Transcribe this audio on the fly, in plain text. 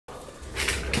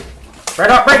Red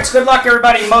Hot Breaks, good luck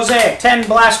everybody. Mosiac, 10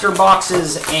 blaster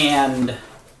boxes and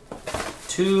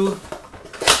 2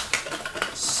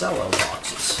 Cello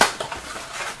boxes.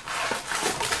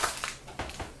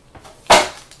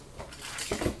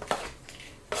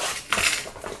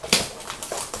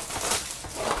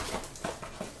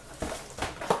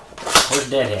 Where's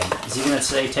Deadhead? Is he going to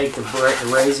say take the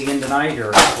Rays again tonight,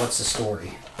 or what's the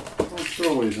story? I'm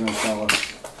sure what he's going to tell us.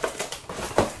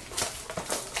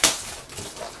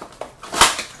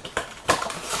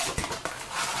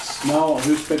 Snell,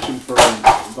 who's pitching for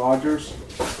Dodgers?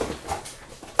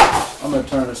 I'm going to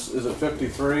turn this, is it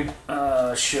 53?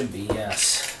 Should be,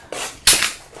 yes.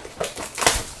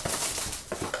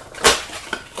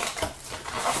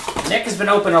 Nick has been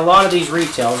opening a lot of these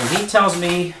retails, and he tells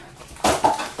me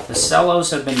the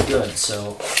Cellos have been good,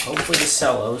 so hopefully the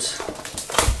Cellos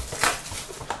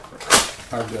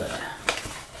are good.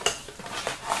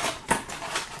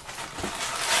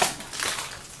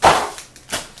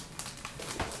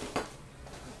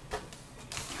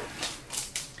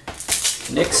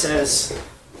 Nick says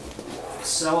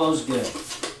Cello's good.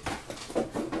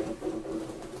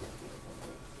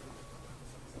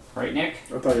 Right, Nick?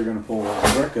 I thought you were going to pull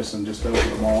Rickus and just open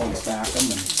them all and stack them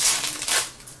and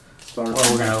start.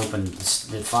 Well, we're going to open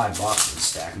the 5 boxes and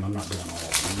stack them. I'm not doing all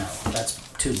of them. No, that's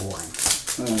too boring.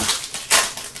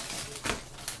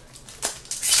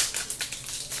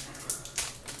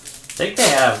 I think they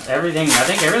have everything. I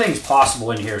think everything's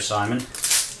possible in here, Simon.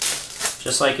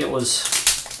 Just like it was.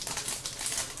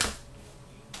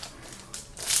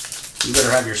 You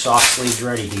better have your soft sleeves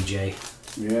ready, DJ.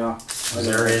 Yeah.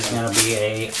 There is going to be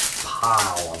a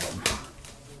pile of them.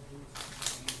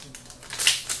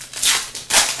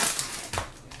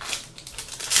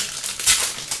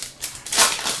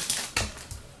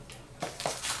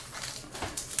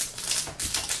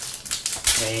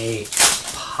 A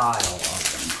pile of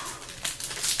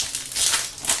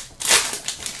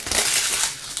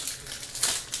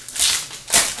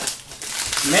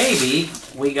them. Maybe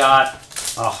we got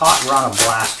a hot run of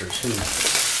blasters. Who knows?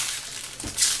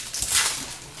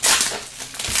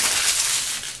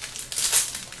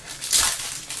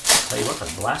 Tell you what, the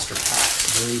blaster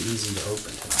pack's very easy to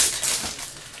open tonight.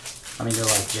 I mean, they're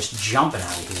like just jumping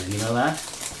out of here. You know that?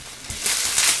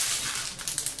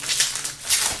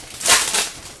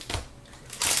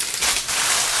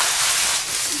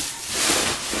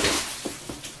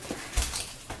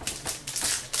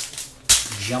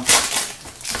 Jumping.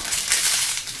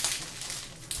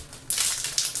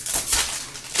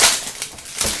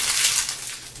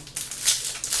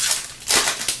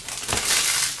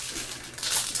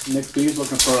 Nick B's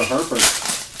looking for a Herbert.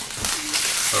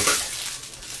 Herbert.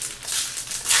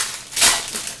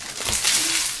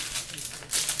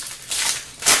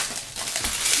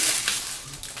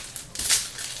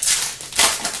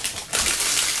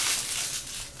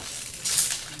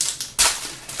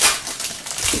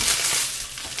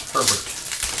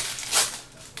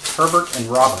 Herbert and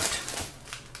Robert.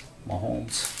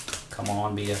 Mahomes. Come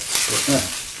on, be a short man.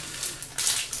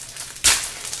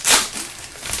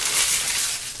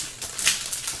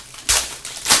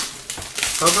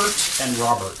 Herbert and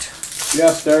Robert.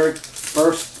 Yes, Derek.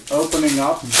 First opening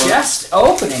up. Just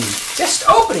opening,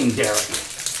 Derek.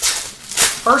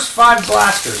 First 5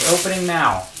 blasters, opening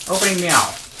now. Opening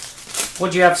now.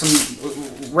 Would you have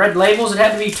some red labels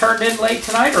that had to be turned in late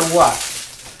tonight, or what?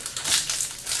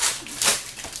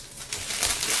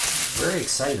 Very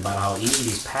excited about how easy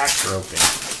these packs are opening.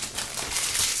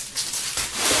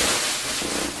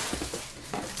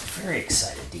 Very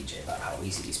excited, DJ, about how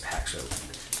easy these packs are opening.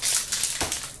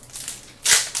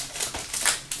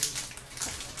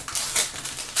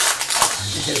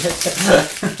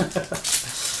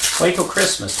 Wait till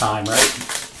Christmas time, right?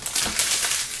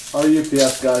 Our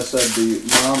UPS guy said the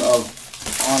amount of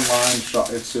online shop,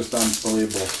 it's just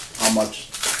unbelievable how much.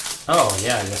 Oh,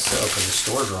 yeah, I guess so, because the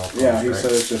stores are all closed, yeah, he right?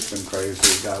 said it's just been crazy,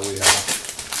 the guy we have.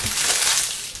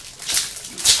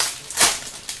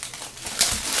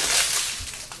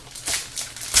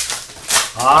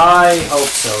 I hope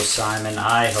so, Simon.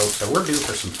 I hope so. We're due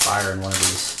for some fire in one of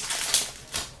these.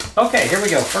 Okay, here we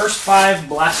go. First 5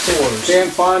 blasters. Can't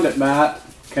find it, Matt.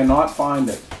 Cannot find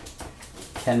it.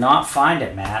 Cannot find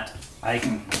it, Matt. I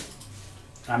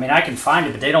mean, I can find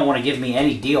it, but they don't want to give me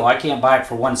any deal. I can't buy it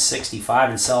for $165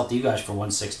 and sell it to you guys for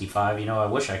 $165. You know, I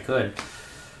wish I could.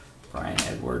 Brian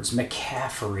Edwards,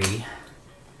 McCaffrey,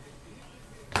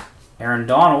 Aaron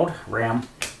Donald, Ram,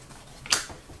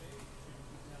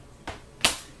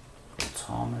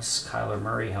 Thomas, Kyler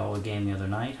Murray, hell of a game the other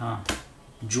night, huh?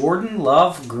 Jordan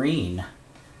Love Green.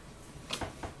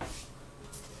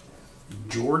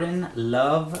 Jordan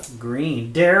Love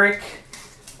Green. Derek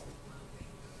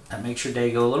That makes your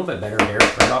day go a little bit better,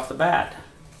 Derek, right off the bat.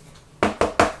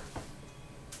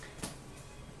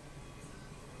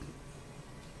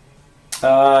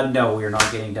 No, we're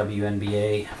not getting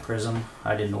WNBA Prism.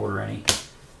 I didn't order any.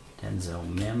 Denzel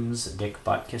Mims, Dick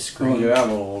Butkus green. Oh, you have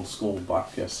an old school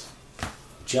Butkus.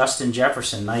 Justin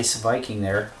Jefferson, nice Viking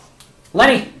there.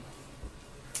 Lenny!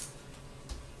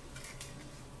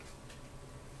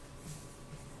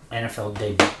 NFL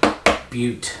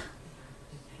debut.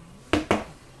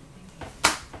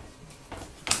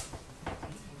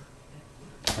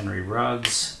 Henry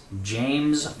Ruggs,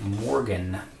 James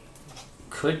Morgan.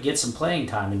 Could get some playing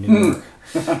time in New York.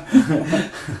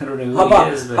 I don't know who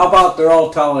he is, but how about they're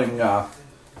all telling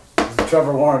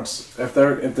Trevor Lawrence if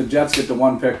the Jets get the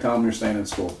 1 pick, tell him you're staying in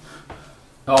school.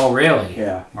 Oh, really?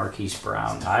 Yeah. Marquise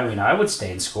Brown. I mean, I would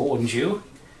stay in school, wouldn't you?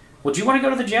 Would you want to go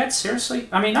to the Jets? Seriously?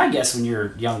 I mean, I guess when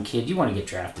you're a young kid, you want to get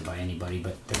drafted by anybody,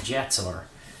 but the Jets are...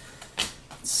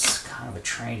 It's kind of a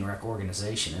train wreck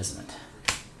organization, isn't it?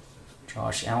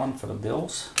 Josh Allen for the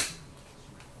Bills.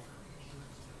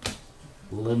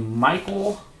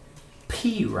 Michael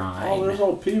P. Ryan. Oh, there's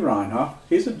old P. Ryan, huh?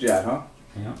 He's a Jet, huh?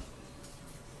 Yeah.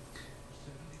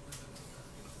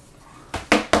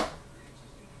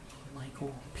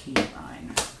 Michael P.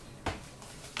 Ryan.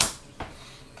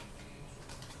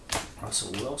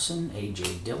 Russell Wilson,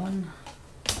 A.J. Dillon.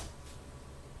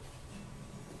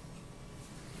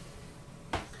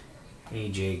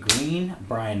 A.J. Green,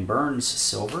 Brian Burns,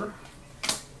 silver.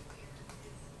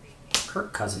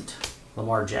 Kirk Cousins,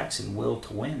 Lamar Jackson, will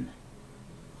to win.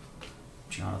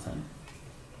 Jonathan.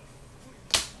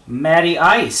 Matty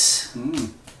Ice.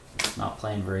 Not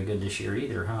playing very good this year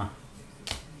either, huh?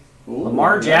 Ooh,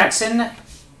 Lamar Jackson,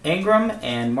 Ingram,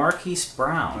 and Marquise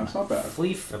Brown. That's not bad.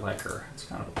 Flea Flicker. It's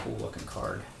kind of a cool looking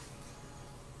card.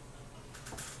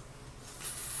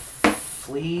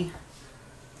 Flea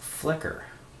Flicker.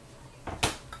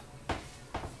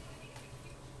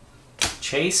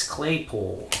 Chase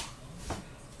Claypool.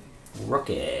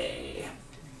 Rookie.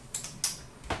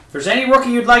 If there's any rookie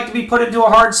you'd like to be put into a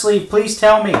hard sleeve, please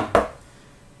tell me.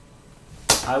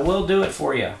 I will do it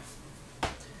for you.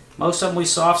 Most of them we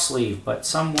soft sleeve, but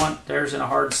some want theirs in a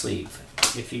hard sleeve.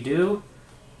 If you do,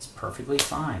 it's perfectly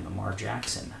fine. Lamar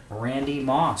Jackson. Randy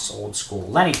Moss, old school.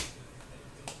 Lenny.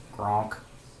 Gronk.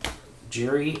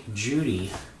 Jerry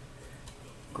Judy.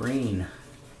 Green.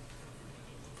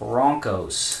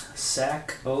 Broncos.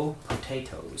 Sack o'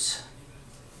 potatoes.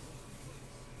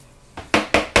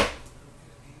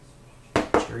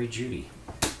 Jerry Judy.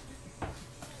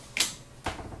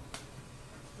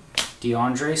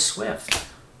 DeAndre Swift.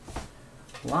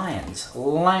 Lions.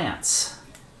 Lance.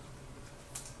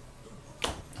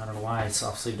 I don't know why I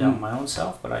soft-sleeved out my own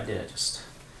self, but I did. Just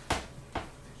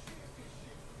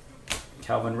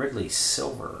Calvin Ridley,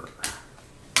 silver.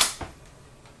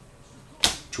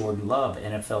 Jordan Love,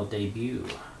 NFL debut.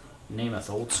 Namath,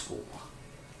 old school.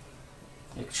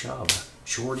 Nick Chubb.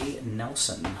 Jordy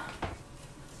Nelson.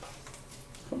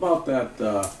 How about that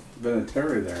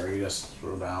Vinatieri there you just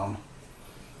threw down?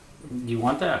 You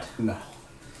want that? No.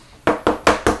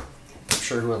 I'm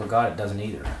sure whoever got it doesn't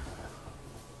either.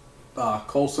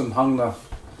 Colson hung the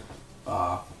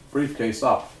briefcase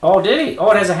up. Oh, did he?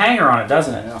 Oh, it has a hanger on it,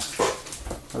 doesn't it? Yeah.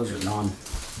 Those are non.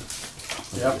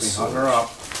 Yep, he hung her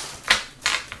up.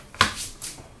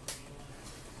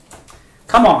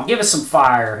 Come on, give us some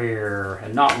fire here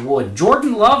and not wood.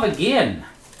 Jordan Love again.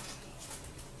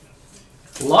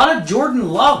 A lot of Jordan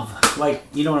Love. Like,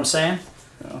 you know what I'm saying?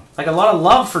 Yeah. Like a lot of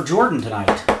love for Jordan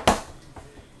tonight. I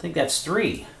think that's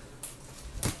 3.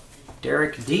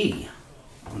 Derek D.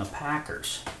 on the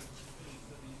Packers.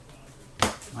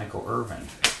 Michael Irvin.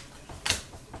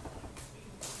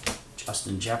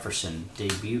 Justin Jefferson,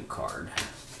 debut card.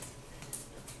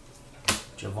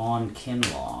 Javon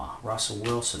Kinlaw. Russell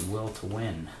Wilson, will to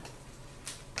win.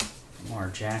 Lamar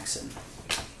Jackson.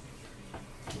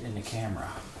 Get in the camera.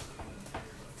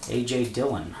 A.J.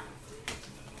 Dillon.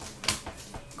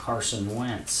 Carson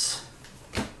Wentz.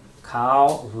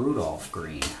 Kyle Rudolph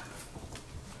green.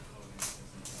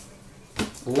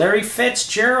 Larry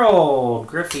Fitzgerald.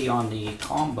 Griffey on the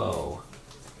combo.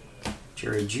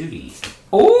 Jerry Judy.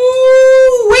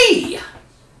 Ooh-wee!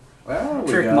 Well,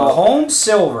 we Trick got Mahomes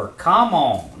silver. Come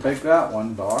on. take that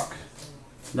one, Doc.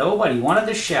 Nobody wanted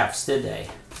the chefs, did they?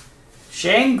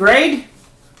 Shane, grade?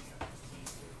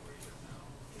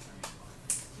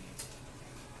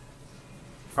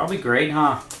 Probably grade,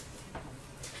 huh?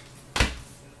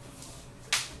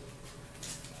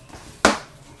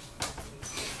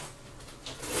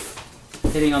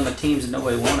 Hitting on the teams that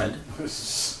nobody wanted. And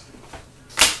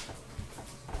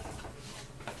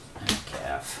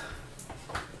calf.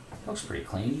 Looks pretty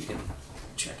clean. You can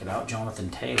Check it out, Jonathan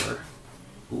Taylor.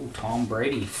 Ooh, Tom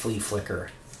Brady flea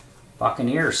flicker.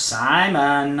 Buccaneers,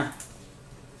 Simon.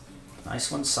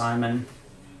 Nice one, Simon.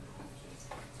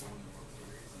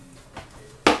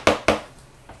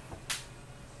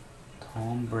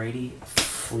 Tom Brady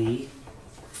flea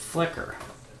flicker.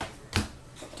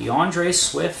 DeAndre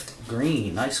Swift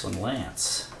green. Nice one,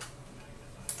 Lance.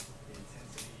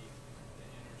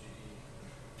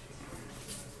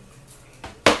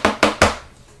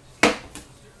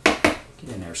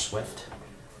 Get in there, Swift.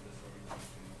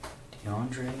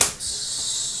 DeAndre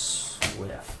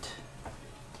Swift.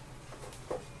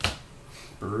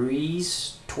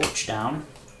 Breeze, torch down.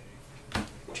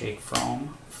 Jake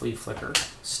Fromm, flea flicker,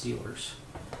 Steelers.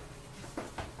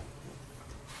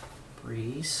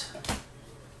 Breeze.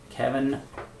 Kevin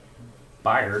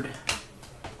Byard.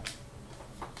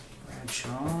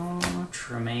 Bradshaw,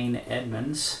 Tremaine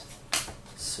Edmonds,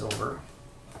 silver.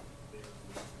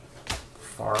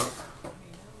 Favre.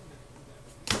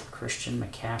 Christian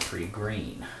McCaffrey,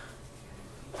 green.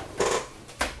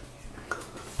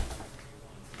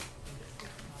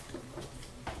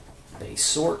 They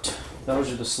sort.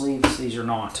 Those are the sleeves, these are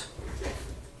not.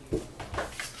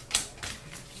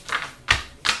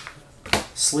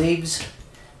 Sleeves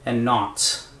and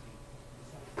knots.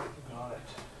 Got it.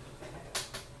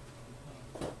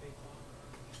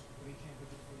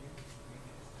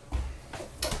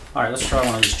 All right, let's try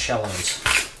one of these cellos.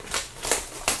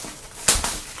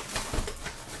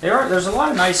 There's a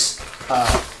lot of nice,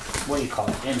 what do you call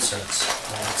it, inserts.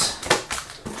 That's,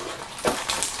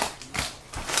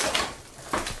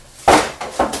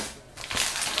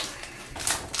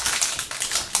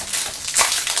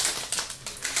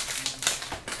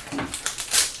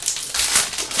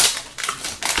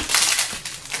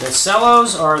 the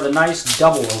cellos are the nice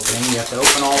double opening. You have to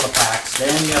open all the packs,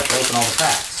 then you have to open all the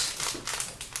packs.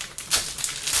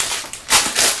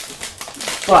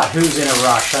 But who's in a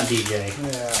rush, huh, DJ?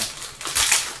 Yeah.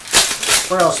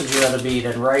 Where else would you rather be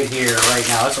than right here, right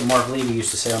now? That's what Mark Levy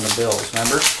used to say on the Bills,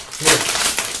 remember? Here.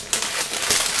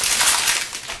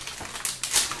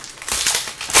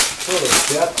 What a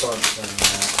depth on thing,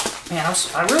 Man, I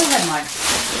really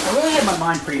had my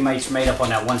mind pretty much made up on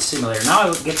that one simulator. Now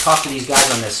I get to talk to these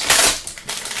guys on this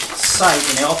site,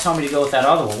 and they all tell me to go with that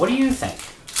other one. What do you think?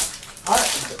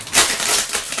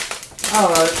 I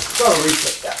don't know. It's gotta reach.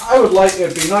 I would like.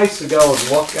 It'd be nice to go and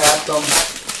look at them.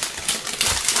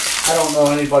 I don't know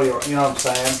anybody. You know what I'm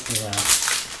saying? Yeah.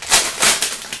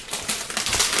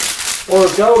 Or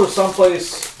go to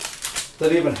someplace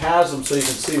that even has them, so you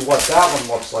can see what that one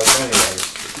looks like. Anyways.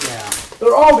 Yeah.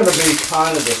 They're all going to be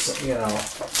kind of the, you know.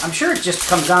 I'm sure it just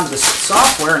comes down to the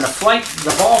software and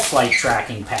the ball flight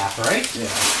tracking path, right? Yeah.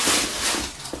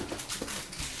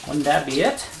 Wouldn't that be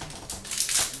it?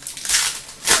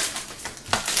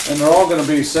 And they're all going to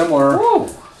be similar. Whoa!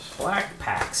 Black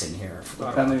packs in here.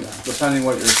 Depending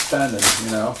what you're spending, you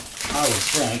know. I would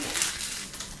think.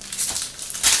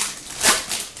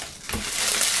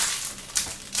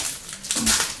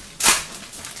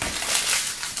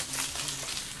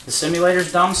 The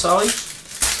simulator's dumb, Sully?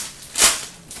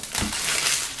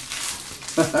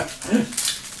 I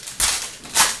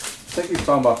think he's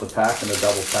talking about the pack and the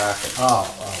double packing. Oh.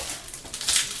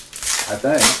 I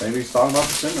think. Maybe he's talking about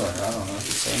the simulator. I don't know.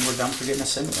 He's saying we're dumb for getting a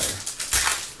simulator.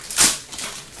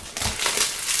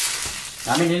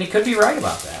 I mean, and he could be right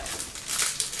about that.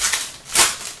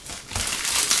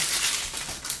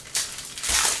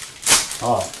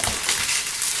 Oh.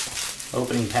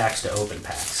 Opening packs to open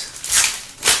packs.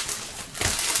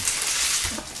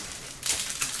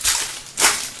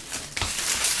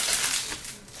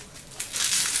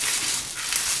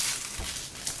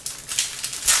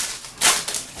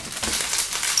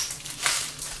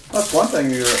 That's one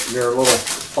thing, your little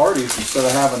parties, instead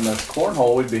of having the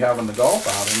cornhole, we'd be having the golf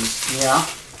outings. Yeah.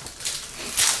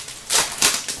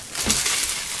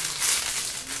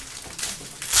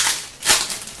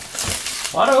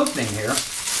 A lot of opening here.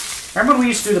 Remember when we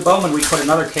used to do the Bowman, we'd put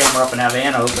another camera up and have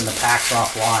Anna open the packs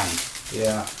offline.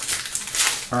 Yeah.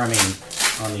 Or I mean,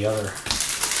 on the other.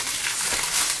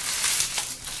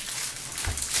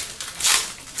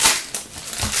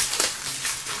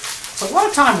 It's a lot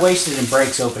of time wasted in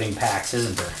breaks opening packs,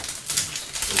 isn't there?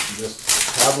 You can just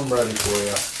have them ready for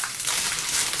you.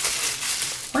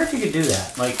 I wonder if you could do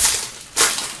that. Like,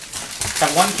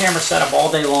 have one camera set up all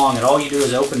day long and all you do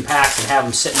is open packs and have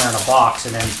them sitting there in a box,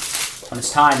 and then when it's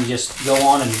time you just go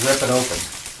on and rip it open.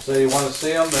 So you want to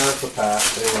see them? There's the pack.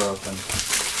 They were open.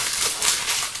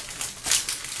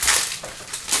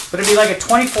 But it'd be like a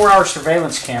 24-hour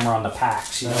surveillance camera on the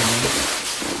packs, you know what I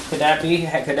mean?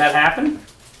 Could that happen?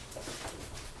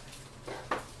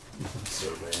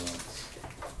 Surveillance.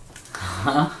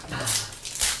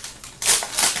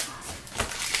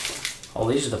 Oh,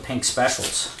 these are the pink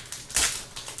specials.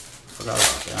 Forgot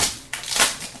about them.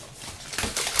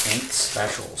 Pink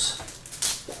specials.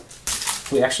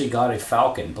 We actually got a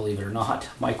Falcon, believe it or not.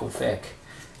 Michael Vick.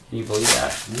 Can you believe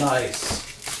that? Nice.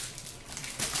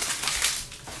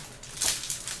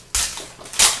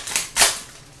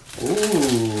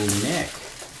 Ooh, Nick.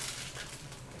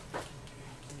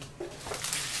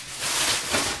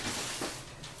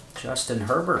 Justin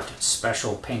Herbert,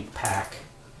 special pink pack.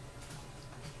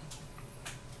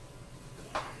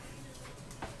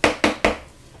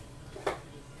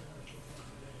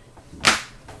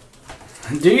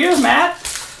 Do you, Matt?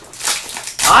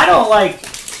 I don't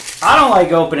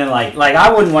like opening like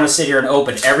I wouldn't want to sit here and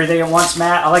open everything at once,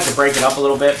 Matt. I like to break it up a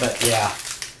little bit, but yeah.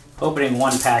 Opening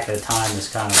one pack at a time is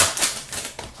kind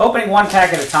of opening one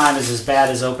pack at a time is as bad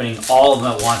as opening all of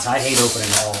them at once. I hate opening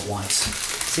all at once.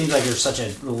 Seems like there's such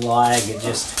a lag. It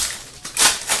just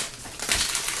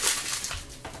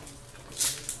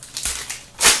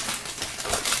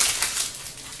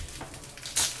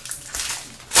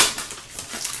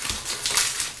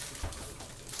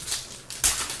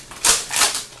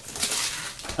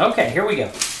okay, here we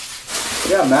go.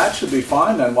 Yeah, Matt should be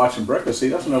fine then watching Brickus. He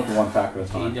doesn't open one pack at a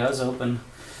time. He does open.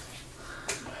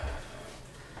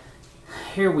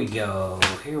 Here we go.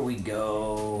 Here we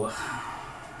go.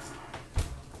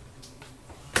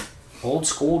 Old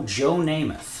school Joe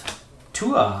Namath.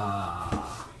 Tua.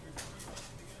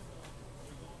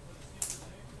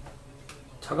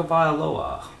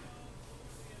 Tagovailoa.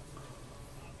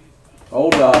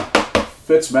 Old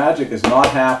Fitzmagic is not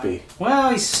happy.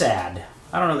 Well, he's sad.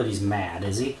 I don't know that he's mad,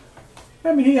 is he?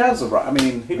 I mean, he has a. I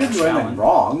mean, he didn't do anything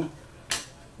wrong.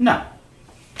 No.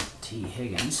 T.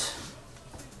 Higgins.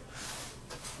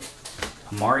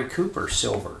 Amari Cooper,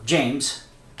 silver. James.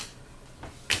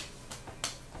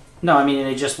 No, I mean,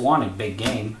 they just won a big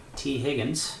game. T.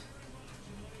 Higgins.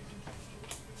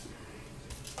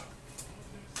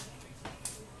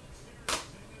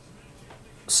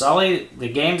 Sully, the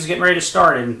game's getting ready to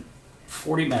start in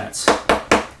 40 minutes.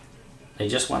 They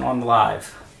just went on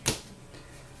live.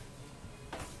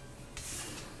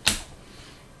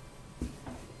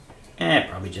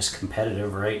 Probably just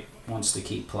competitive, right? Wants to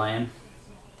keep playing.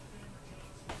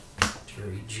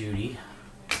 Jerry Jeudy.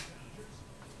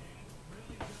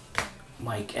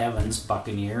 Mike Evans,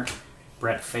 Buccaneer.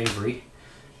 Brett Favre.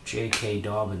 J.K.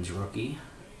 Dobbins, rookie.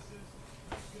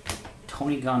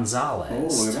 Tony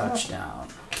Gonzalez, touchdown.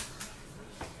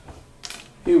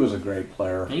 He was a great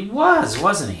player. He was,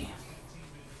 wasn't he?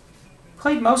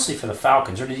 Played mostly for the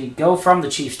Falcons, or did he go from the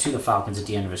Chiefs to the Falcons at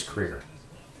the end of his career?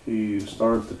 He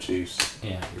started the Chiefs.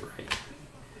 Yeah, you're right.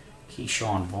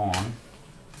 Keyshawn Vaughn.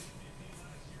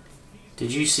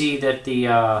 Did you see that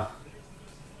the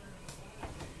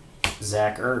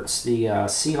Zach Ertz, the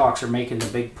Seahawks are making the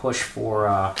big push for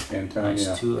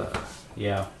Antonio?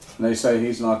 Yeah. And they say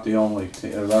he's not the only.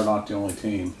 They're not the only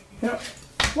team. Yeah.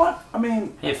 What? I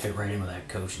mean, it fit right in with that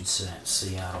coach in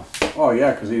Seattle. Oh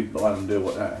yeah, because he let him do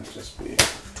what just be.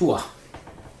 Tua.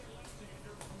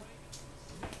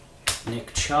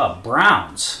 Nick Chubb,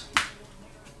 Browns.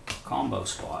 Combo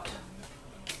spot.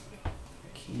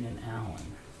 Keenan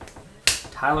Allen.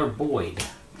 Tyler Boyd.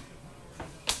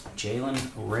 Jalen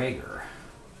Reagor.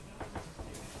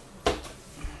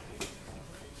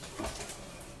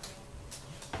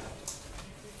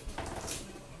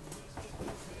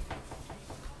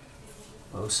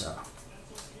 Bosa.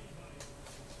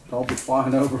 Don't be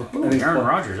flying over. Aaron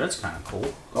Rodgers, that's kind of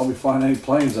cool. Don't be flying any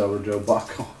planes over Joe Buck.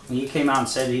 He came out and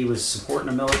said he was supporting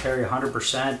the military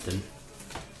 100%, and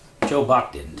Joe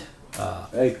Buck didn't.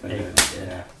 Aikman did.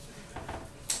 Yeah.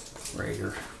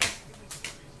 Rager.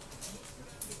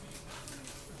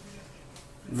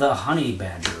 The Honey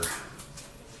Badger.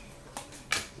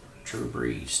 Drew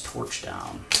Brees,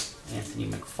 Torchdown. Anthony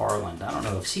McFarland. I don't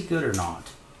know, is he good or not?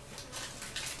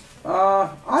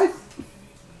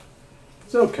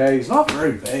 It's okay. He's not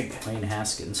very big. Wayne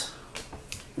Haskins.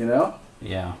 You know?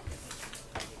 Yeah.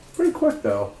 Pretty quick,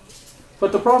 though.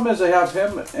 But the problem is they have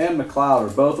him and McLeod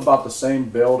are both about the same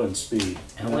build and speed.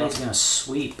 LA's going to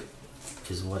sweep,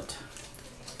 is what.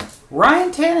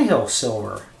 Ryan Tannehill,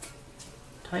 silver.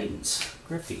 Titans.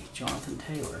 Griffey. Jonathan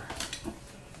Taylor.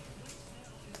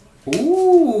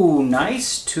 Ooh,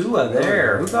 nice Tua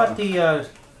there. Who got the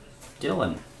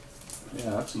Dylan?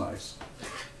 Yeah, that's nice.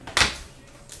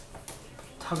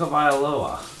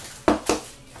 Tagovailoa.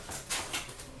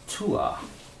 Tua.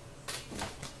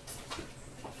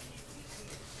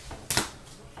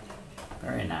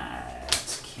 Very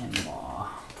nice. Kinlaw.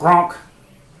 Gronk.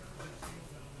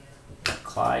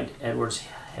 Clyde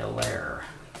Edwards-Helaire.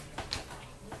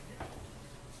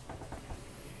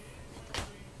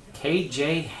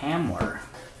 KJ Hamler.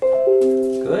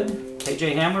 Good?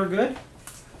 KJ Hamler good?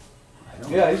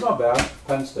 Yeah, he's not bad.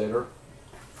 Penn Stater.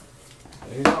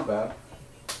 Yeah, he's not bad.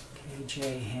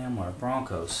 KJ Hamler,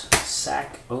 Broncos.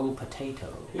 Sack o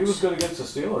potatoes. He was good against the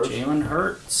Steelers. Jalen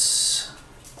Hurts.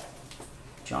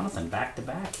 Jonathan,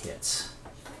 back-to-back hits.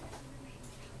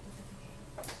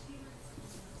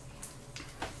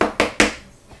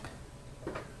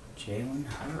 Jalen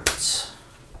Hurts.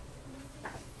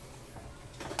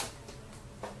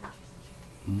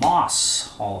 Moss,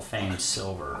 Hall of Fame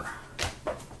silver.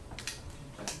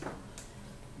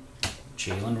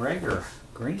 Jalen Reagor,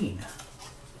 green.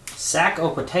 Sack o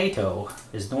potato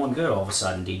is doing good all of a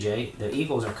sudden, DJ. The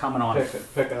Eagles are coming on.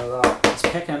 Picking it up. It's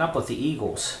picking it up with the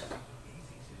Eagles.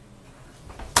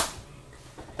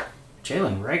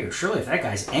 Jalen Reagor, surely if that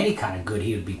guy's any kind of good,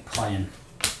 he would be playing.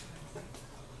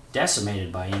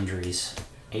 Decimated by injuries.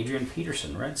 Adrian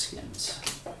Peterson, Redskins.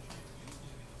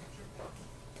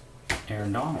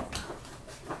 Aaron Donald.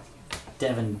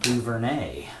 Devin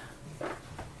Duvernay.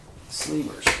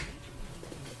 Sleevers.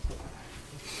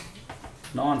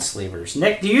 Non-sleevers.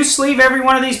 Nick, do you sleeve every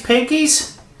one of these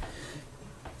pinkies?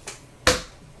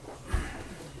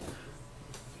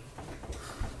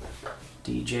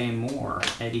 DJ Moore,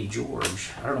 Eddie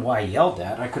George. I don't know why I yelled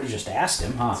that. I could have just asked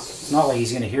him, huh? It's not like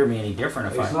he's going to hear me any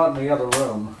different if He's not in the other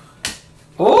room.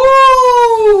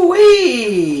 Ooh-wee!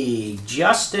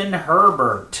 Justin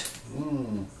Herbert.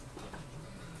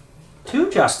 Two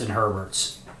Justin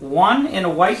Herberts. One in a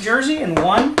white jersey and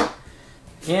one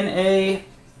in a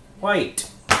white.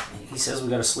 He says we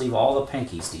got to sleeve all the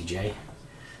pinkies, DJ.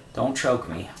 Don't choke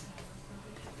me.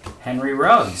 Henry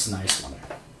Ruggs, nice one.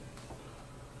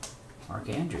 Mark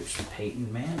Andrews,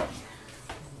 Peyton Manning.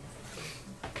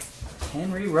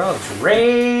 Henry Ruggs,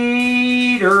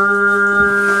 Raiders.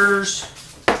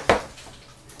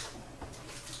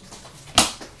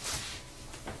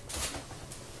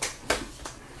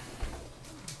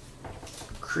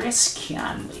 Chris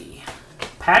Conley.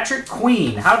 Patrick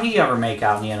Queen. How'd he ever make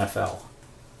out in the NFL?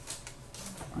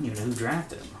 I don't even know who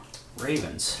drafted him.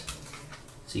 Ravens.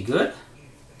 Is he good?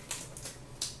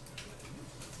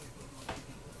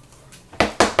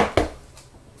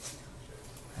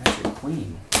 Patrick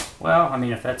Queen. Well, I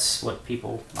mean, if that's what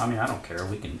people... I mean, I don't care.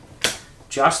 We can...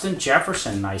 Justin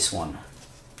Jefferson. Nice one.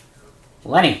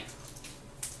 Lenny.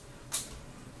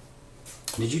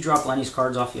 Did you drop Lenny's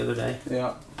cards off the other day?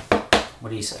 Yeah. What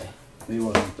do you say? He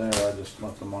wasn't there. I just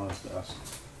left them on his desk.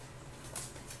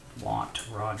 Watt,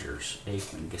 Rogers,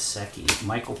 Aikman, Gesicki,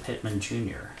 Michael Pittman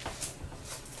Jr.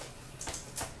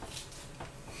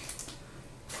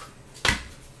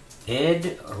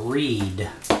 Ed Reed.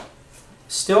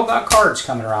 Still got cards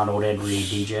coming around, old Ed Reed,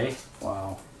 DJ.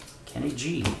 Wow. Kenny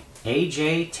G.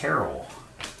 AJ Terrell.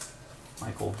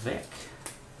 Michael Vick.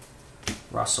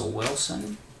 Russell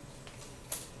Wilson.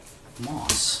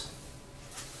 Moss.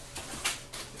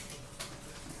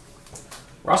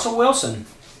 Russell Wilson.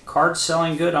 Card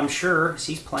selling good, I'm sure.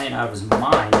 He's playing out of his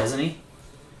mind, isn't he?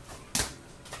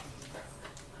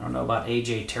 I don't know about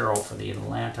AJ Terrell for the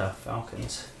Atlanta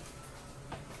Falcons.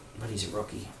 But he's a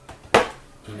rookie.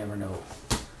 You never know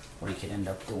what he could end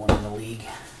up doing in the league.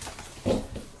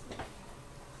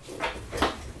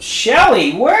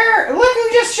 Shelly, where? Look who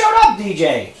just showed up,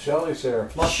 DJ. Shelly's here.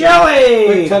 Shelly!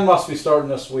 Big Ten must be starting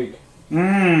this week.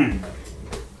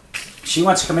 She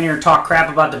wants to come in here and talk crap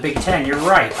about the Big Ten. You're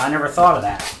right. I never thought of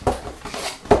that.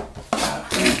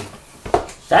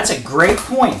 That's a great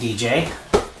point, DJ.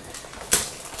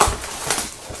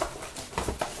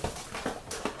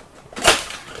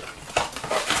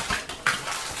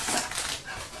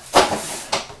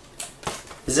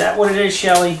 Is that what it is,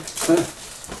 Shelly?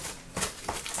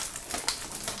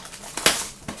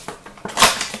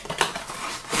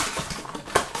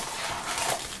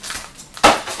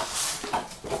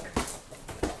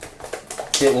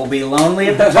 It will be lonely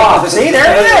at the top. See,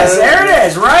 there it is. There it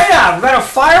is. Right up. We've got to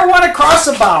fire one across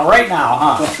the bow right now,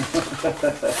 huh?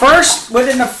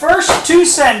 Within the first 2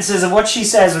 sentences of what she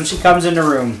says when she comes in the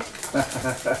room.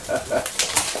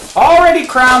 Already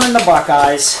crowning the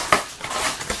Buckeyes.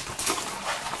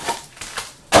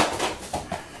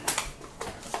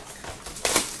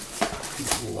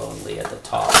 Lonely at the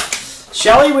top.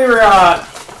 Shelly, we were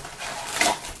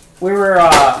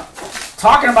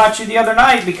talking about you the other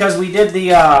night because we did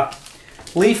the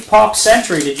Leaf Pop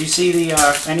Century. Did you see the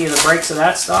any of the breaks of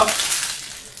that stuff?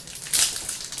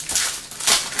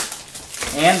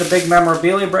 And the big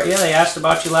memorabilia break. Yeah, they asked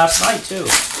about you last night too.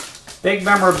 Big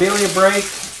memorabilia break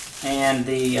and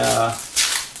the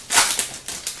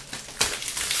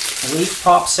Leaf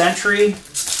Pop Century.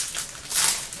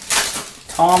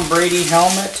 Tom Brady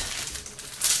helmet.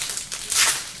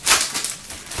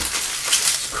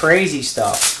 crazy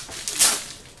stuff.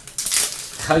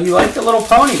 How you like the little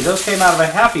ponies? Those came out of a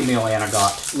Happy Meal Anna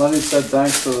got. Lenny said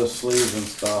thanks for the sleeves and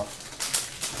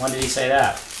stuff. When did he say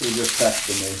that? He just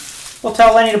texted me. Well,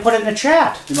 tell Lenny to put it in the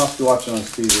chat. He must be watching on his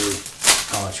TV.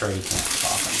 Oh, that's right. He can't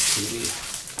talk on his TV.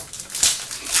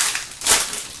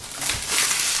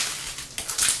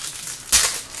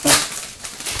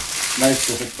 Nice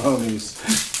little ponies.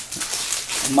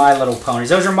 My Little Ponies.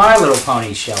 Those are My Little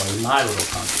Ponies, Shelly. My Little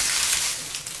Ponies.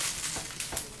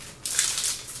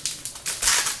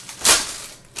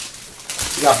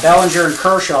 You got Bellinger and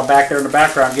Kershaw back there in the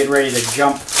background getting ready to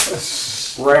jump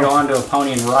right onto a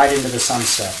pony and ride into the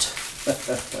sunset.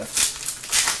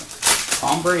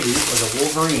 Tom Brady was a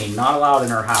Wolverine, not allowed in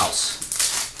her house.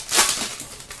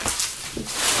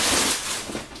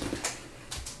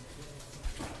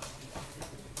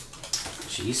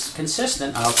 She's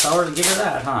consistent. I'll tell her to give her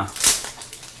that, huh?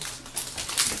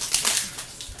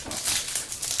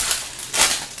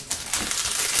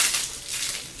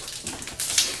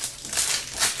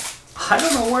 I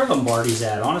don't know where Lombardi's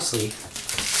at, honestly.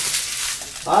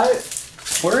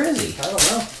 Where is he? I don't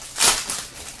know.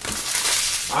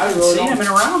 I haven't seen him in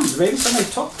around. Maybe somebody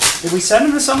took. Did we send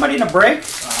him to somebody in a break? I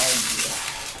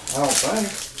don't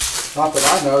think. Not that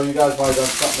I know. You guys might have done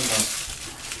something though.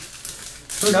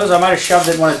 Who knows? I might have shoved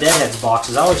it in one of Deadhead's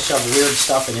boxes. I always shove weird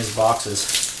stuff in his boxes.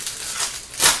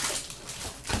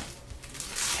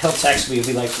 He'll text me and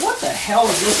be like, "What the hell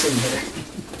is this in here?"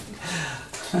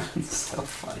 It's so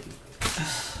funny.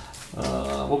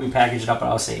 We'll be packaging up and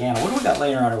I'll say, "Anna, what do we got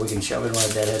laying around here we can shove it in one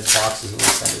of Deadhead's boxes and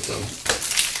we'll send it to him."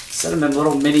 Send him in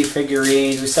little mini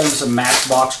figurines. We sent him some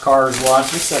Matchbox cars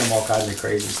once. We sent him all kinds of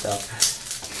crazy stuff.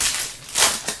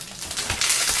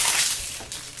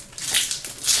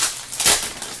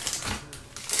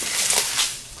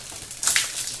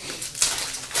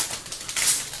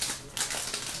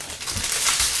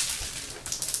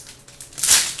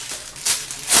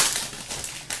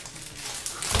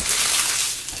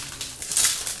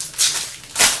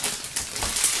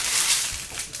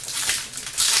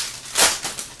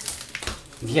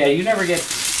 Yeah, you never get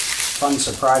fun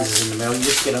surprises in the mail. You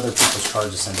just get other people's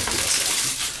cards to send it to us.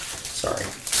 Sorry.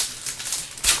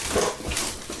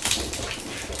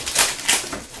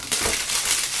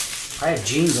 I had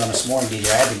jeans on this morning,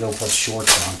 DJ. I had to go put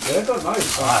shorts on. Yeah, they got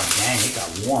nice. God dang, it got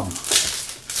warm.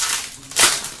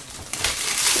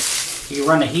 You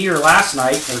run the heater last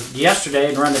night, or yesterday,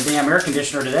 and run the damn air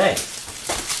conditioner today.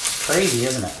 Crazy,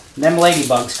 isn't it? And them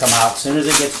ladybugs come out as soon as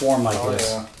it gets warm like this.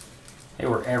 Yeah. They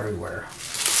were everywhere.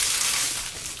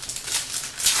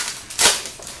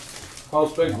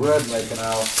 How's Big Red making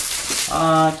out?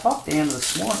 I talked to him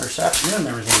this morning, or this afternoon, and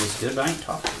everything was good, but I ain't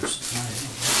talked to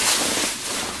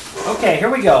her. Okay, here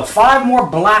we go. 5 more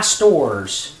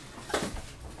Blastors.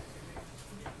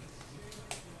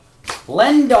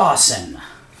 Len Dawson.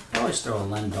 They always throw a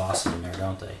Len Dawson in there,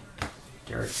 don't they?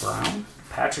 Derek Brown.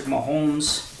 Patrick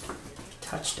Mahomes.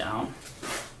 Touchdown.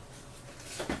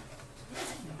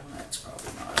 That's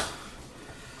probably not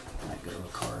that good of a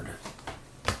card.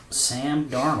 Sam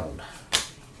Darnold.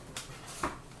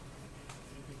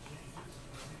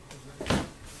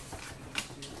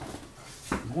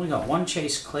 I've only got one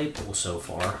Chase Claypool so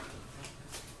far.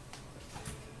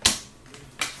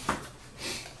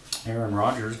 Aaron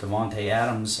Rodgers, Devontae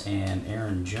Adams, and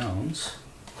Aaron Jones.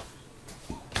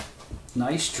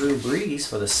 Nice Drew Brees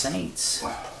for the Saints.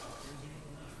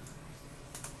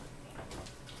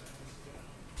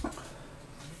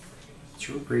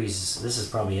 Drew Brees, this is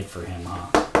probably it for him, huh?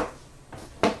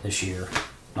 This year.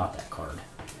 Not that card.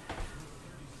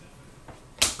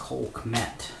 Cole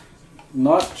Kmet.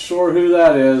 Not sure who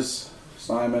that is,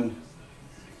 Simon.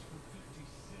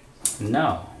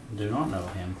 No, do not know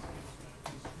him.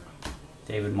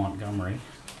 David Montgomery.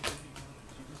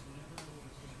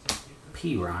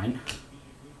 P. Ryan.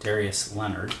 Darius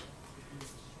Leonard.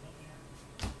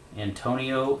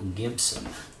 Antonio Gibson.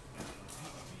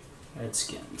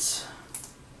 Redskins.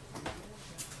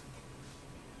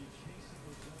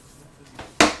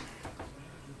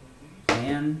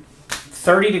 And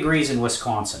 30 degrees in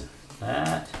Wisconsin.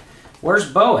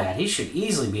 Where's Bo at? He should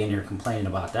easily be in here complaining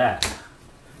about that.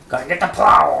 Gotta get the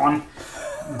plow on.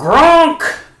 Gronk!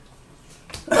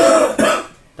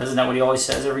 Isn't that what he always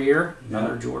says every year?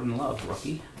 Another Jordan Love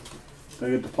rookie.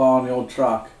 Gotta get the plow on the old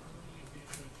truck.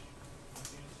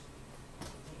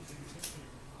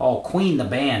 Oh, Queen the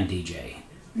band, DJ.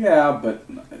 Yeah, but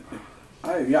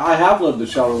I have lived a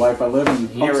shelter life. I live in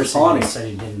Punxsutawney. Said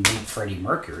he didn't beat Freddie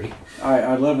Mercury.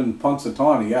 I live in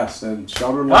Punxsutawney, yes, and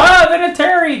shelter life. Ah,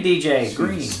 Vinatieri, DJ. Jeez.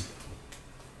 Green.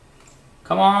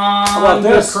 Come on. How about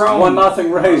this?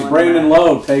 1-0 Rays. Brandon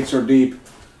Lowe takes her deep.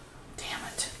 Damn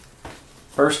it.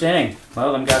 First inning.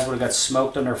 Well, them guys would have got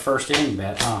smoked on their first inning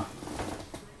bet, huh?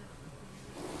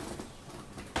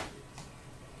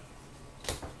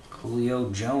 Julio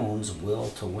Jones, will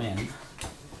to win.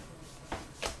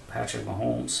 Patrick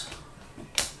Mahomes.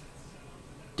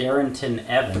 Darrington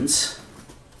Evans.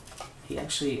 He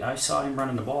actually, I saw him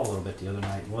running the ball a little bit the other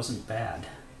night. It wasn't bad.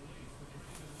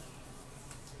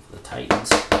 The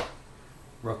Titans.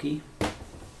 Rookie.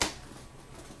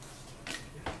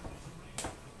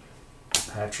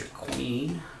 Patrick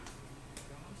Queen.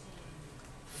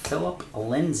 Philip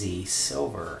Lindsay,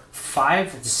 silver.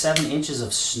 5 to 7 inches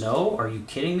of snow? Are you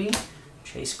kidding me?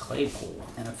 Chase Claypool,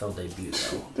 NFL debut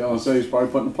though. Dylan said he's probably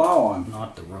putting the plow on.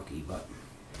 Not the rookie, but...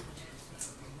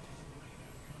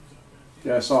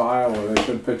 Yeah, I saw Iowa. They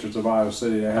showed pictures of Iowa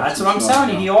City. That's what I'm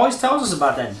telling you. He always tells us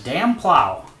about that damn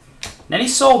plow. Then he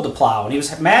sold the plow, and he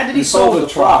was mad that he sold the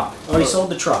truck. Oh, he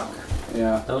sold the truck.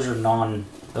 Yeah. Those are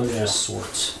those are just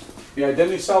sorts. Yeah,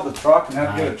 didn't he sell the truck and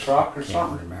have to get a truck or something? I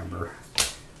can't remember.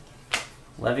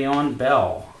 Le'Veon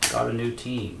Bell got a new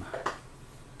team.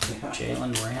 Yeah.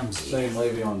 Jalen Ramsey. Same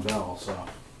Le'Veon Bell, so.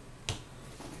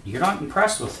 You're not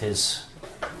impressed with his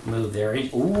move there.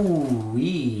 Ooh,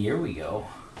 here we go.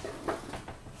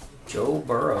 Joe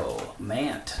Burrow.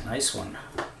 Mant. Nice one.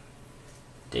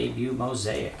 Debut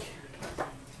Mosiac.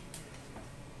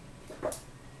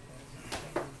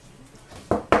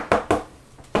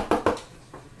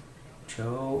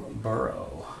 Joe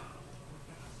Burrow.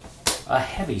 A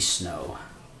heavy snow.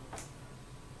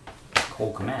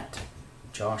 Cole Kmet.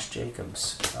 Josh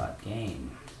Jacobs. Got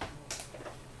game.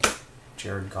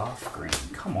 Jared Goff green.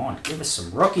 Come on, give us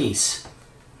some rookies.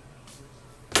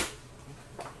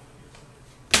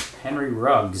 Henry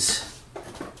Ruggs.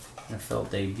 NFL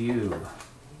debut.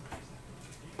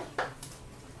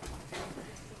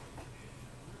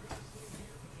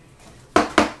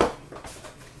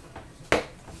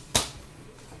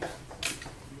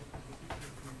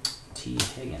 T.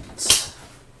 Higgins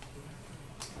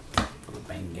for the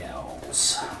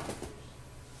Bengals.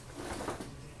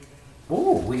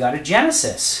 Ooh, we got a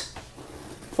Genesis.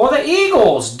 For the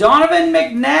Eagles, Donovan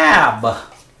McNabb.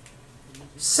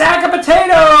 Sack of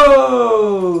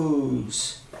potatoes!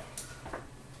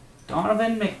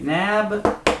 Donovan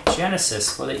McNabb,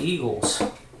 Genesis for the Eagles.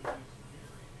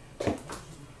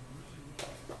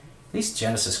 These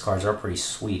Genesis cards are pretty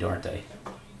sweet, aren't they?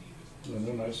 Yeah,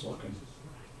 they're nice looking.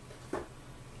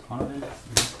 Donovan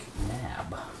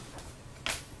McNabb.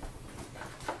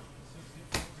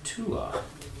 Tua.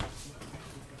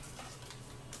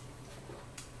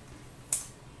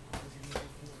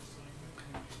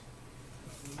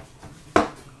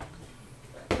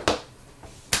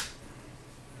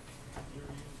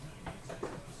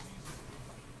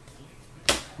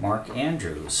 Mark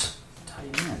Andrews,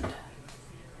 tight end.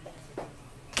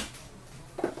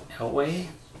 Elway,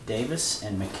 Davis,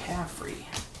 and McCaffrey.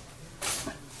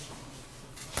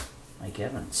 Mike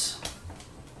Evans.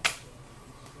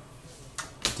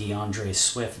 DeAndre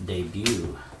Swift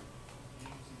debut.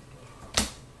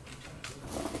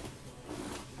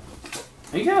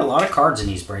 You got a lot of cards in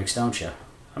these breaks, don't you?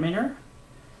 I mean, they're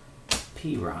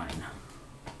P. Ryan.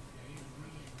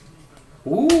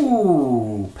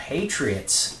 Ooh,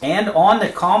 Patriots. And on the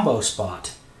combo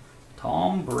spot,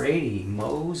 Tom Brady,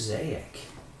 Mosaic.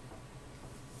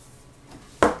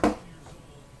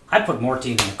 I put more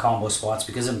teams in the combo spots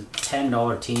because of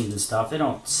 $10 teams and stuff. They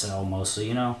don't sell mostly,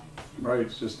 you know. Right,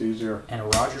 it's just easier. And a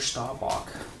Roger Staubach.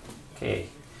 Okay,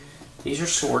 these are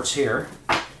sorts here.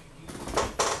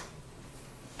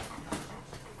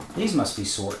 These must be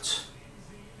sorts.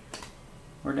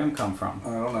 Where'd them come from? I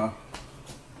don't know.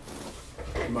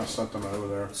 You must set them over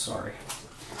there. Sorry.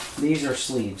 These are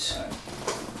sleeves.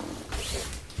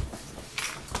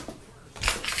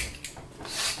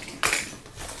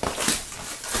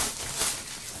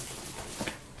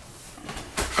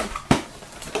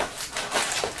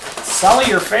 Sully,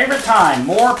 your favorite time.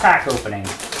 More pack opening.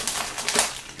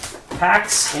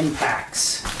 Packs in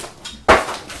packs.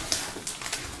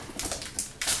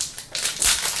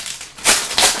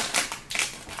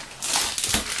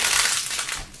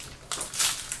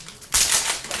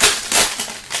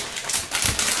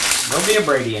 There'll be a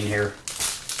Brady in here.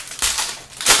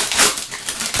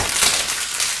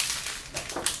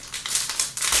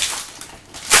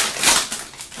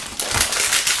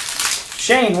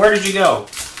 Shane, where did you go?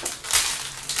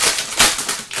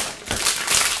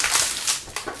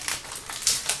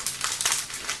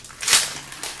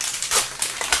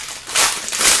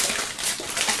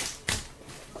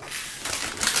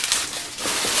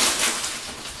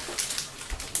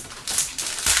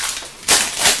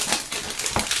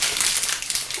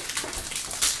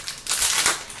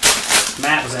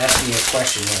 Matt was was asking me a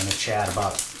question here in the chat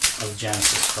about a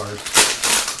Genesis card.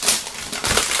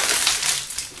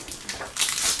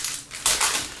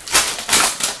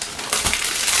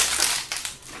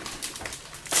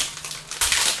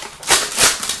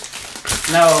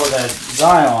 No, the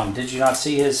Zion. Did you not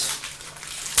see his?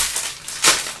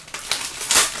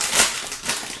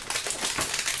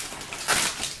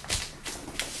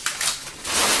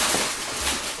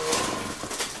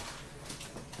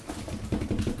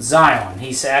 Zion.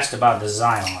 He's asked about the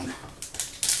Zion.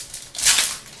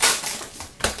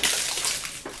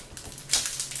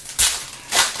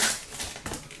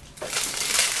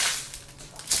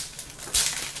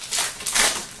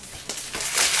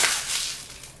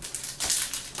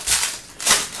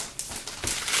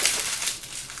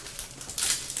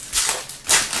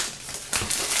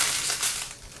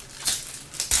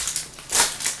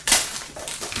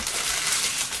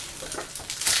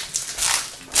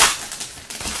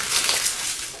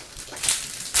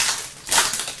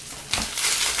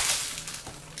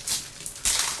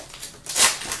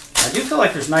 I do feel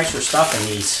like there's nicer stuff in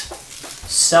these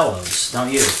Cellos, don't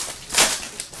you?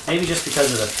 Maybe just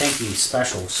because of the pinky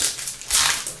specials.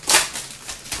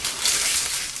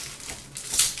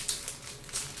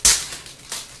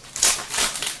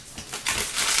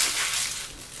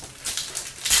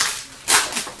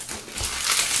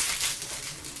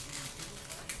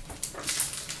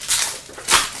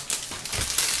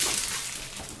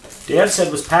 Dad said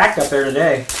it was packed up there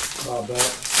today. I'll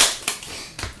bet.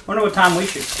 Wonder what time we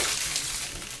should.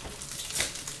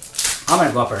 I'm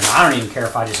gonna go up there and I don't even care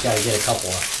if I just gotta get a couple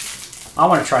of. I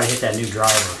want to try to hit that new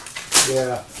driver.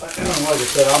 Yeah, like I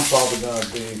said, I'm probably gonna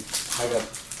be. I got to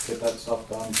get that stuff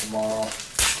done tomorrow.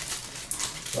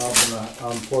 So I'm gonna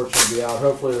unfortunately be out.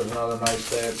 Hopefully there's another nice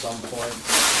day at some point.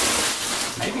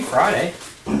 Maybe Friday.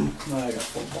 No, I got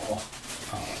football.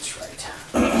 Oh, that's right.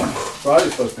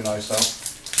 Friday's supposed to be nice though.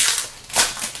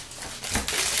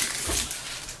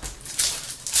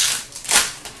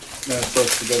 Then it's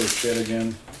supposed to go to shit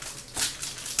again.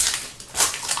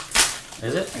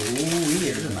 Is it? Ooh,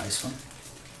 here's a nice one.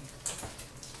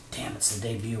 Damn, it's the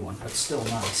debut one, but still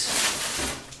nice.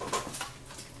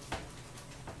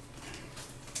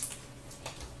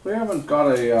 We haven't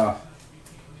got a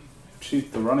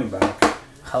Chief the running back.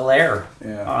 Hilaire.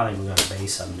 Yeah. Oh, I think we got a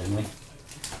base on him, didn't we?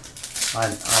 I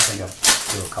think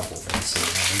I'll do a couple of bases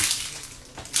on him.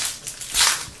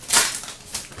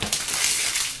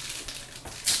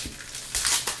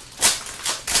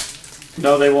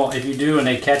 No, they won't. If you do and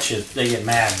they catch it, they get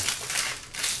mad.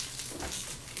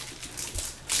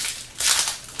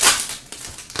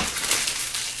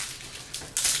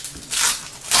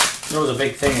 There was a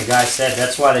big thing a guy said.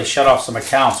 That's why they shut off some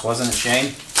accounts, wasn't it,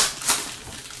 Shane?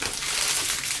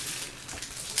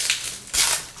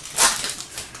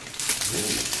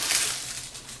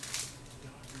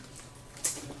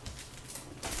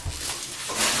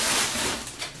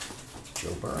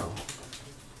 Joe Burrow.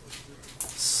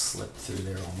 Slipped through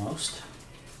there almost.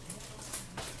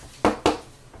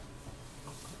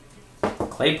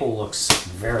 Claypool looks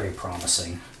very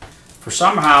promising. For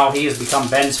somehow he has become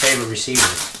Ben's favorite receiver.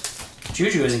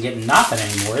 Juju isn't getting nothing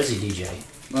anymore, is he, DJ?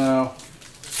 No.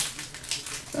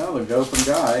 Well, the Gopin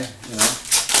guy, you know.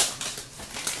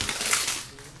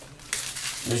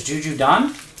 Is Juju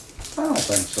done? I don't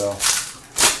think so.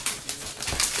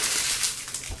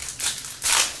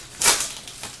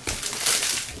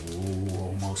 Ooh,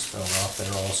 almost fell off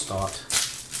there, all stalked.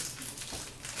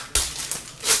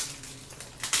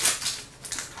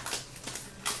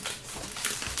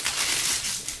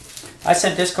 I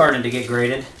sent this card in to get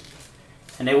graded,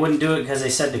 and they wouldn't do it because they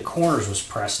said the corners was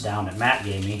pressed down that Matt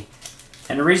gave me.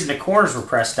 And the reason the corners were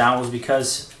pressed down was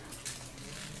because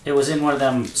it was in one of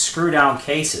them screw-down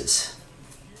cases.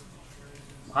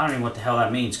 I don't even know what the hell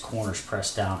that means, corners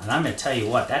pressed down. And I'm going to tell you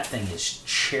what, that thing is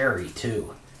cherry,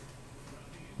 too.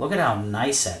 Look at how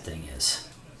nice that thing is.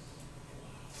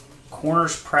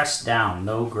 Corners pressed down,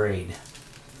 no grade.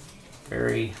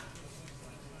 Very...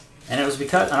 And it was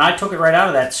because... And I took it right out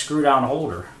of that screw-down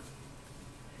holder.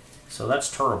 So that's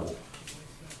terrible.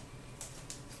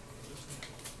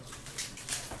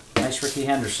 Nice Ricky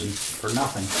Henderson for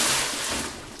nothing.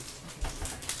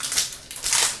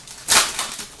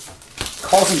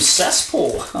 Calls him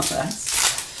cesspool. That's...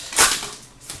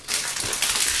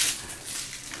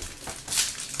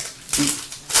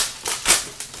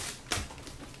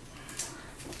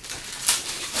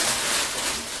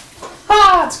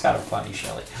 It's kind of funny,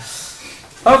 Shelley.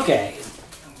 Okay.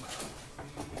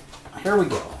 Here we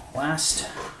go. Last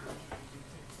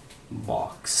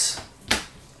box.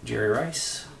 Jerry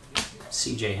Rice.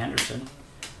 CJ Henderson.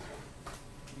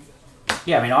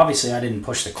 Yeah, I mean, obviously I didn't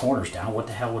push the corners down. What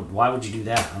the hell would, why would you do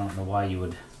that? I don't know why you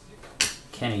would.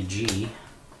 Kenny G.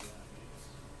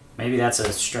 Maybe that's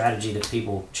a strategy that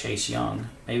people, Chase Young,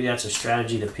 maybe that's a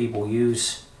strategy that people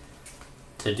use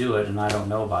to do it, and I don't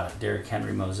know about it. Derrick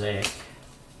Henry Mosaic.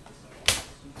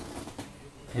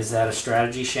 Is that a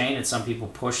strategy, Shane? And some people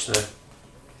push the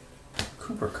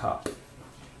Cooper Cup.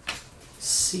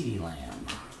 CeeDee Lamb.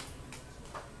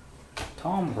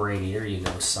 Tom Brady. There you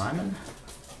go, Simon.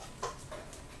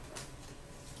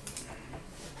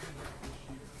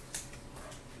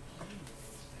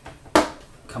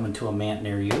 Coming to a Mant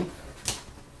near you.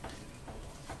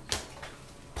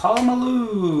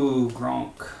 Palomalu.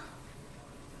 Gronk.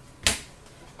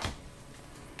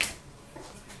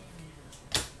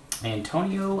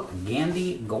 Antonio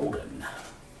Gandy Golden.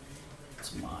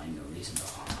 That's mine, no reason to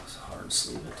hard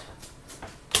sleeve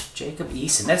it. Jacob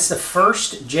Eason. That's the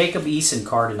first Jacob Eason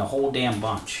card in the whole damn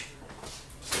bunch.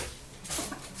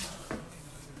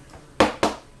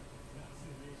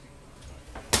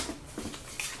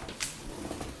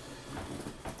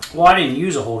 Well, I didn't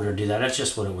use a holder to do that. That's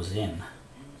just what it was in.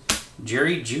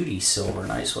 Jerry Jeudy silver.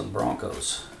 Nice one,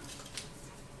 Broncos.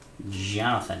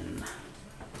 Jonathan.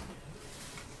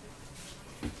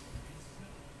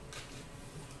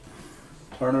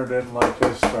 Turner didn't like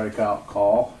his strikeout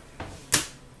call.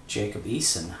 Jacob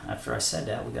Eason. After I said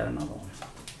that, we got another one.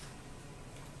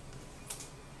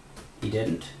 He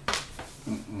didn't?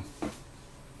 Mm-mm.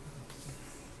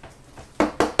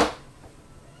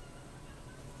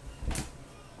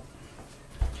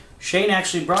 Shane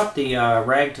actually brought the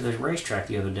rag to the racetrack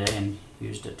the other day and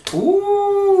used it.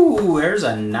 Ooh, there's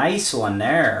a nice one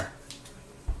there.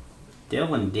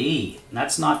 Dylan D.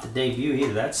 That's not the debut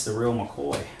either. That's the real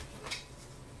McCoy.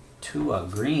 Tua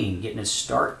Green getting his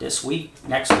start this week,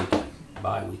 next weekend,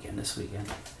 bye weekend, this weekend.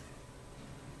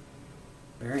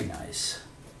 Very nice.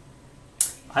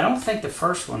 I don't think the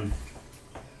first one,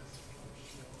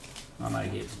 I might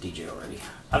have gave it to DJ already.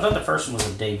 I thought the first one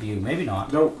was a debut, maybe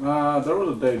not. No, there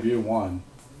was a debut one.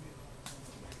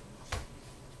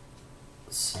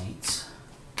 Saints,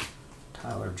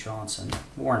 Tyler Johnson,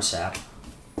 Warren Sapp,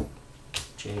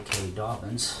 J.K.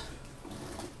 Dobbins.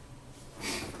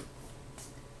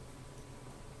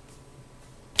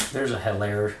 There's a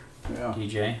Hilaire, Yeah.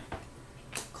 DJ,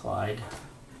 Clyde,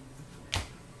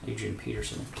 Adrian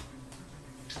Peterson,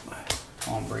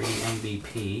 Tom Brady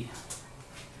MVP,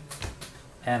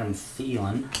 Adam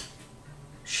Thielen,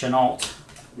 Chenault.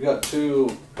 You got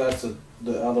two. That's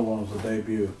the other one was a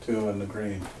debut. Two in the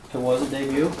green. It was a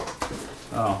debut?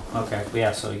 Oh, okay.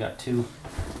 Yeah, so you got two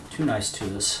nice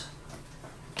twos.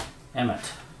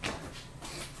 Emmett,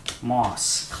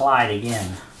 Moss, Clyde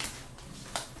again.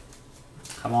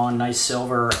 Come on, nice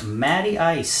silver. Matty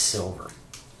Ice silver.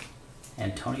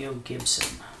 Antonio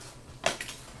Gibson.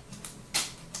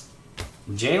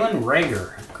 Jalen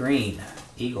Rager, green.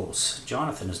 Eagles.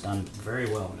 Jonathan has done very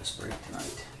well in this break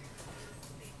tonight.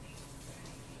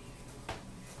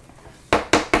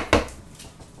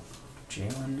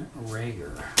 Jalen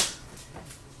Rager.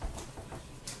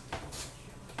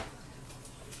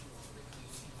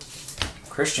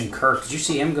 Christian Kirk. Did you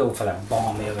see him go for that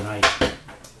bomb the other night?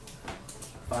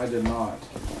 I did not.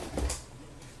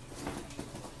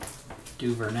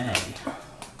 Duvernay.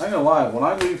 I ain't gonna lie, when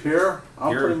I leave here,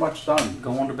 I'm pretty much done.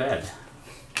 Going to bed.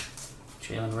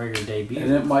 Jalen Rager debut.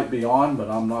 And it might be on, but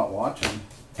I'm not watching.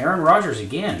 Aaron Rodgers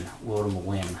again. Will to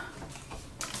win.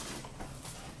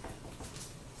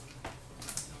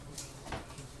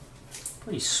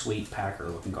 Pretty sweet Packer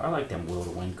looking card. I like them will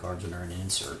to win cards when they're in an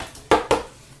insert.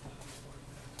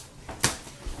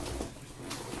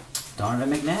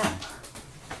 Donovan McNabb.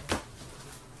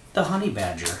 The Honey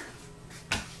Badger.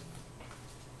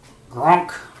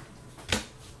 Gronk.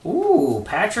 Ooh,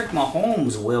 Patrick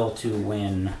Mahomes will to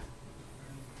win.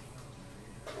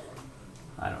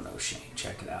 I don't know, Shane.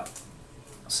 Check it out.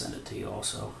 I'll send it to you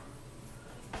also.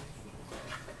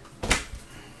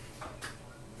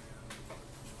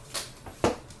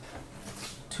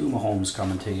 Two Mahomes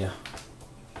coming to you.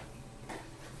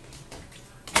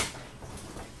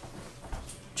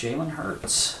 Jalen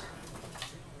Hurts.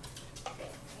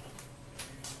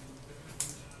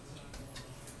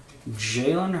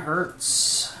 Jalen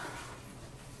Hurts.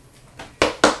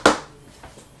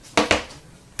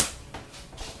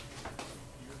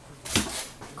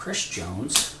 Chris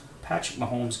Jones. Patrick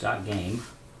Mahomes got game.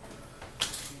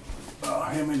 Oh,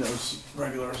 hand me those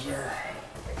regulars there.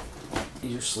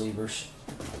 These are sleevers.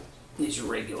 These are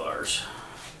regulars.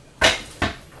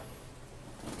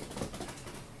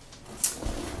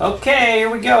 Okay, here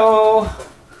we go.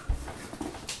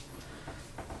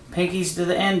 Pinkies to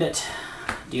the end it.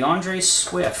 DeAndre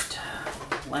Swift.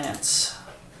 Lance.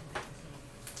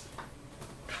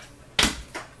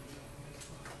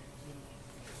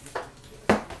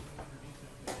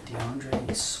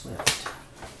 DeAndre Swift.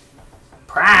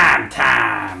 Prime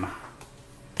time.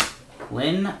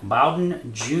 Lynn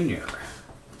Bowden Jr.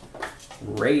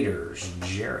 Raiders,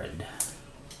 Jared.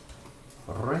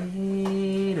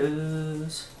 Raiders.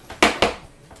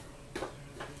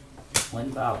 Lynn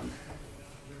Bowden.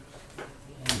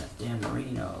 Emmett Dan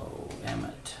Marino.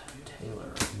 Emmett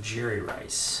Taylor. Jerry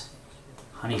Rice.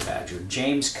 Honey Badger.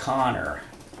 James Conner.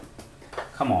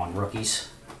 Come on, rookies.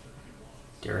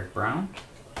 Derek Brown.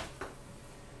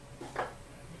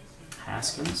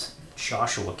 Haskins.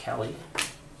 Joshua Kelly.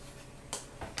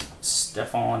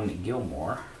 Stephon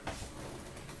Gilmore.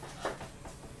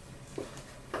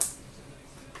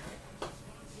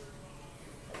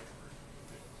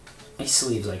 These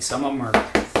sleeves, like some of them are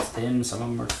thin, some of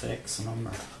them are thick, some of them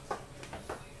are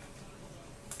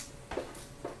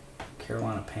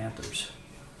Carolina Panthers.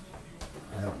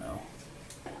 I don't know.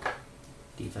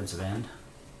 Defensive end.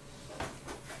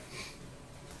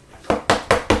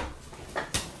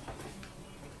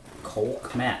 Cole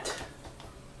Kmet.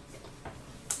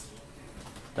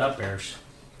 The Bears.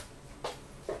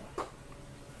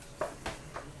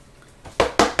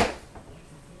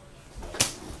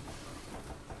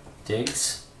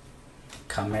 Diggs.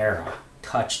 Kamara.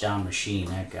 Touchdown machine,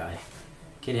 that guy.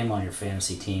 Get him on your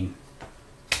fantasy team.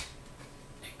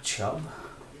 Nick Chubb.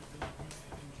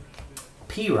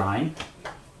 P. Ryan.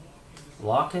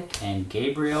 Lockett and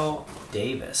Gabriel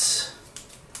Davis.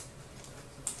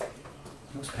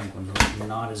 Those pink ones are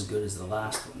not as good as the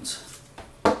last ones.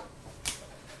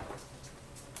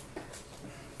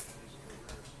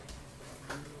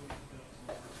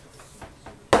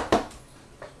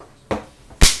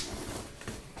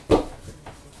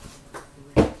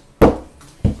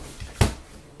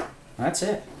 That's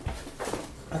it.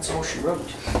 That's all she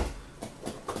wrote.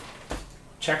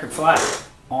 Checkered flag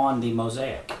on the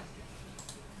Mosiac.